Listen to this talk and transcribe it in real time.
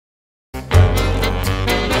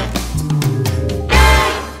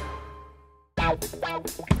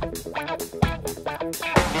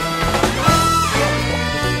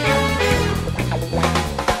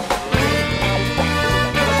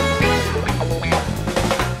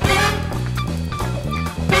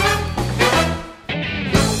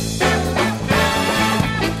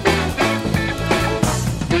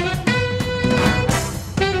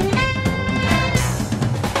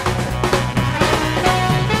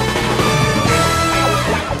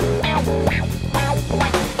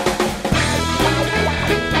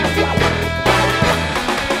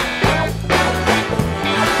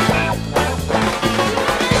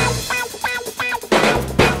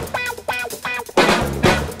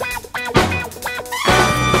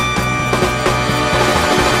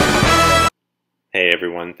Hey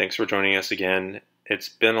everyone, thanks for joining us again. It's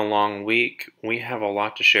been a long week. We have a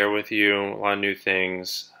lot to share with you, a lot of new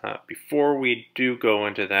things. Before we do go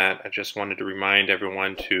into that, I just wanted to remind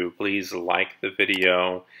everyone to please like the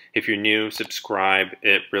video. If you're new, subscribe.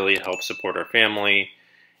 It really helps support our family.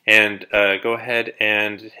 And go ahead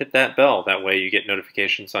and hit that bell. That way you get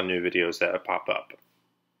notifications on new videos that pop up.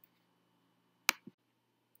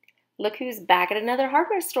 Look who's back at another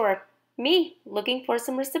hardware store. Me, looking for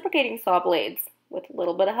some reciprocating saw blades. With a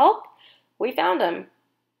little bit of help, we found them.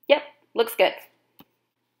 Yep, looks good.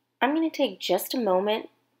 I'm going to take just a moment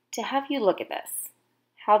to have you look at this.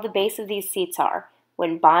 How the base of these seats are.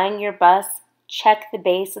 When buying your bus, check the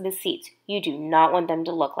base of the seats. You do not want them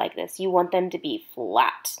to look like this. You want them to be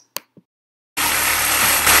flat.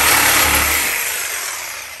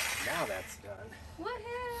 Now that's done.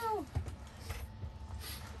 Woohoo!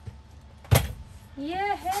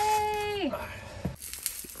 Yay!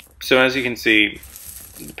 So as you can see,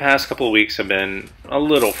 the past couple of weeks have been a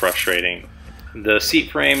little frustrating. The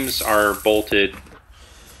seat frames are bolted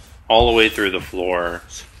all the way through the floor.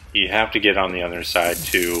 You have to get on the other side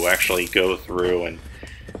to actually go through and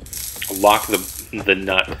lock the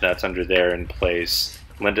nut that's under there in place.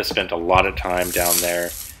 Linda spent a lot of time down there.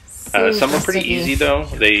 Some are pretty easy though.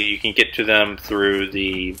 You can get to them through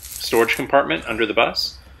the storage compartment under the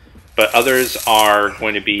bus, but others are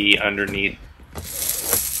going to be underneath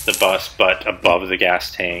the bus but above the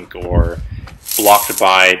gas tank or blocked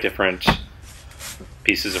by different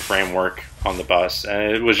pieces of framework on the bus,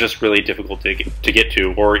 and it was just really difficult to get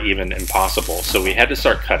to, or even impossible, so we had to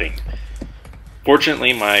start cutting.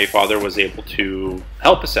 Fortunately, my father was able to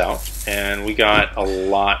help us out, and we got a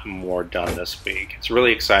lot more done this week. It's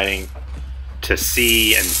really exciting to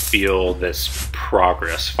see and feel this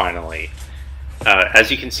progress finally. As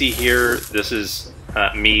you can see here, this is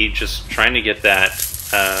me just trying to get that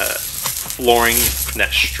flooring, that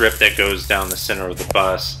strip that goes down the center of the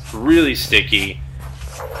bus, really sticky,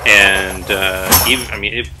 and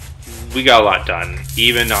we got a lot done.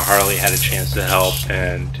 Even Harley had a chance to help,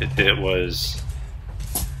 and it was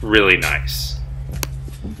really nice.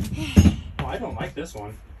 Oh, I don't like this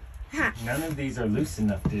one. None of these are loose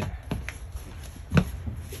enough to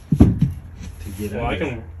get Well,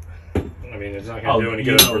 under. I mean, it's not going to do any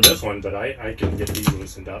good for this one, but I can get these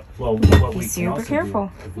loosened up. Well, what we can Super also careful.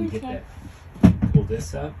 do, if we get that, pull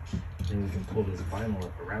this up, then we can pull this vinyl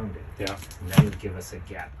up around it. Yeah. And that would give us a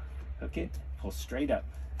gap. Hook it, pull straight up.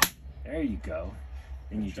 There you go.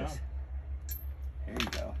 Then you just, there you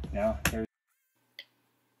go. Now, there.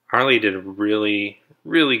 Harley did a really,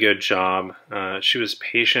 really good job. She was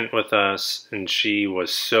patient with us, and she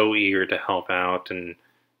was so eager to help out, and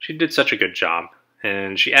she did such a good job.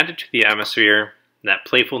 And she added to the atmosphere, that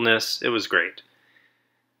playfulness. It was great.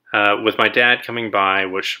 With my dad coming by,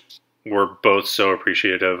 which we're both so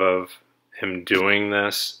appreciative of him doing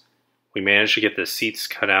this, we managed to get the seats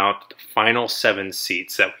cut out, the final 7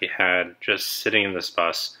 seats that we had just sitting in this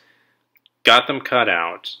bus. Got them cut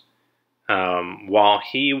out. While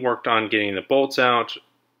he worked on getting the bolts out,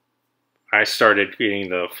 I started getting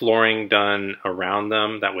the flooring done around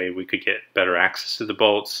them. That way we could get better access to the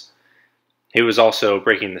bolts. He was also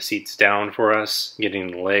breaking the seats down for us,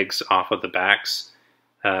 getting the legs off of the backs.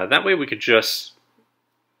 That way we could just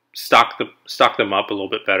stock them up a little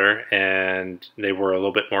bit better, and they were a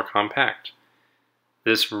little bit more compact.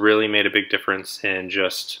 This really made a big difference in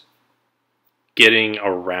just getting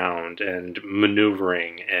around and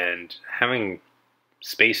maneuvering and having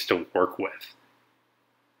space to work with.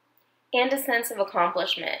 And a sense of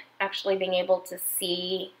accomplishment. Actually being able to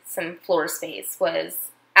see some floor space was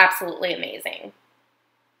absolutely amazing.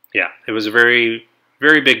 Yeah, it was a very,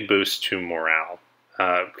 very big boost to morale,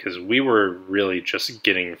 because we were really just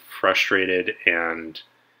getting frustrated and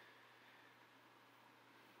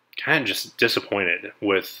kind of just disappointed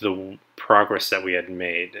with the progress that we had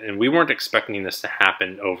made. And we weren't expecting this to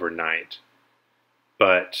happen overnight,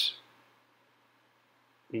 but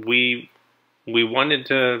we we wanted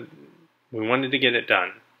to get it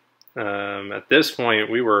done. At this point,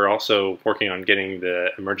 we were also working on getting the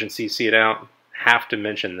emergency seat out. Have to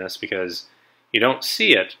mention this because you don't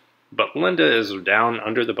see it, but Linda is down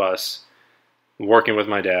under the bus working with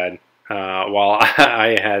my dad while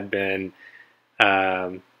I had been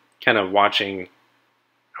kind of watching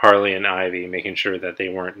Harley and Ivy, making sure that they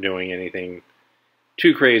weren't doing anything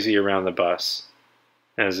too crazy around the bus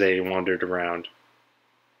as they wandered around.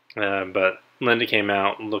 But Linda came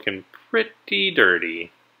out looking pretty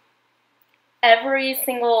dirty. Every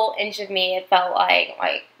single inch of me, it felt like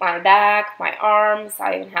my back, my arms,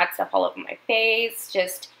 I even had stuff all over my face,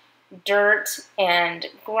 just dirt and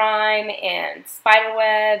grime and spider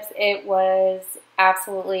webs. It was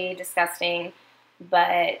absolutely disgusting,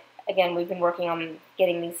 but again, we've been working on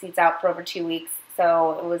getting these seats out for over 2 weeks,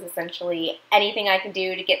 so it was essentially anything I can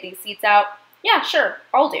do to get these seats out, yeah, sure,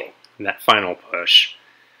 I'll do. And that final push,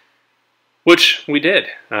 which we did,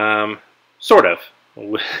 sort of.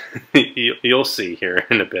 You'll see here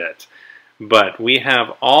in a bit. But we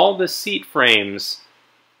have all the seat frames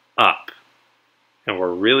up, and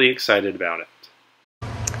we're really excited about it.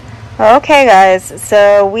 Okay guys,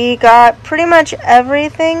 so we got pretty much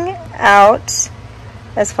everything out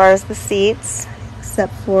as far as the seats,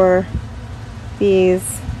 except for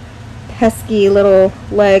these pesky little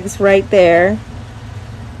legs right there.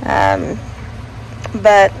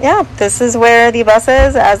 But yeah, this is where the bus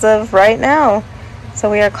is as of right now. So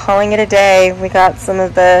we are calling it a day. We got some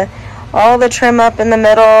of all the trim up in the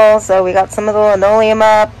middle, so we got some of the linoleum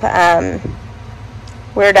up.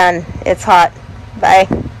 We're done. It's hot. Bye.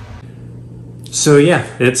 So yeah,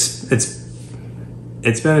 it's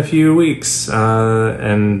been a few weeks,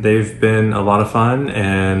 and they've been a lot of fun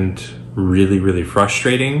and really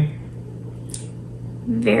frustrating.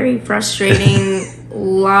 Very frustrating. A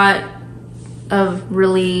lot of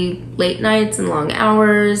really late nights and long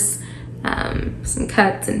hours. Some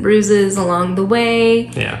cuts and bruises along the way.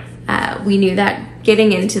 Yeah. We knew that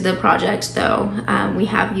getting into the project, though. We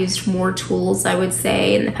have used more tools, I would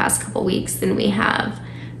say, in the past couple weeks than we have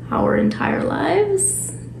our entire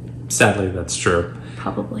lives. Sadly, that's true.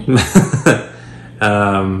 Probably.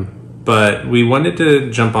 But we wanted to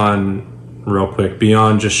jump on real quick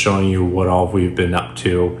beyond just showing you what all we've been up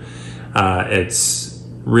to. It's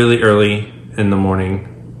really early in the morning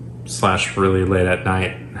 / really late at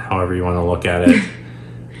night, however you want to look at it.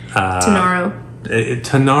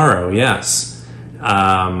 Tomorrow, yes.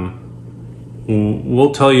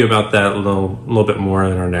 We'll tell you about that a little bit more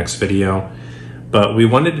in our next video. But we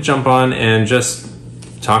wanted to jump on and just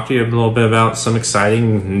talk to you a little bit about some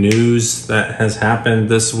exciting news that has happened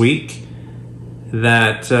this week.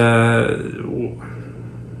 That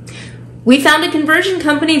we found a conversion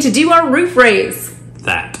company to do our roof raise.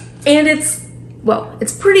 And it's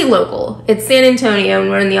pretty local. It's San Antonio, and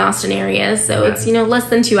we're in the Austin area, so it's less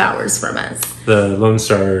than 2 hours from us. The Lone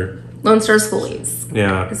Star Schoolies.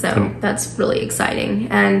 Yeah. So that's really exciting,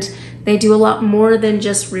 and they do a lot more than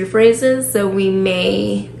just roof raises. So we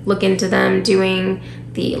may look into them doing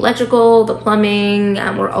the electrical, the plumbing.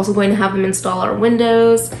 We're also going to have them install our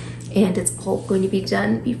windows, and it's all going to be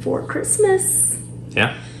done before Christmas.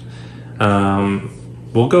 Yeah.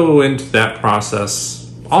 We'll go into that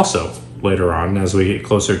process also later on as we get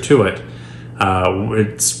closer to it.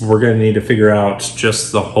 We're going to need to figure out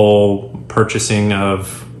just the whole purchasing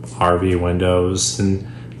of RV windows and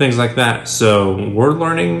things like that. So we're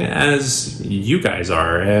learning as you guys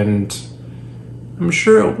are, and I'm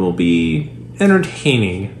sure it will be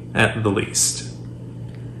entertaining at the least.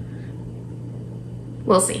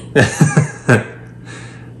 We'll see.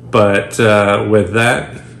 But with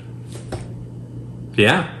that,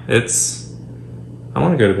 yeah, I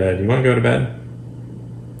want to go to bed. You want to go to bed?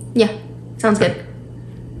 Yeah, sounds good.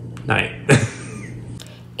 Night.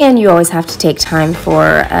 And you always have to take time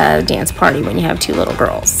for a dance party when you have 2 little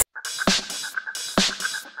girls.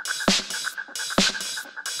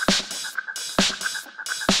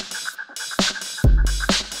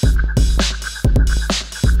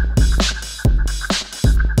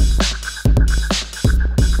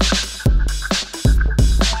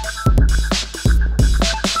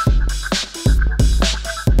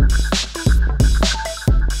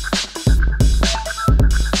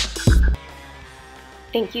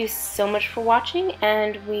 Thank you so much for watching,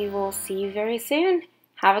 and we will see you very soon.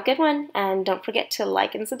 Have a good one, and don't forget to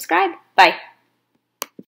like and subscribe. Bye.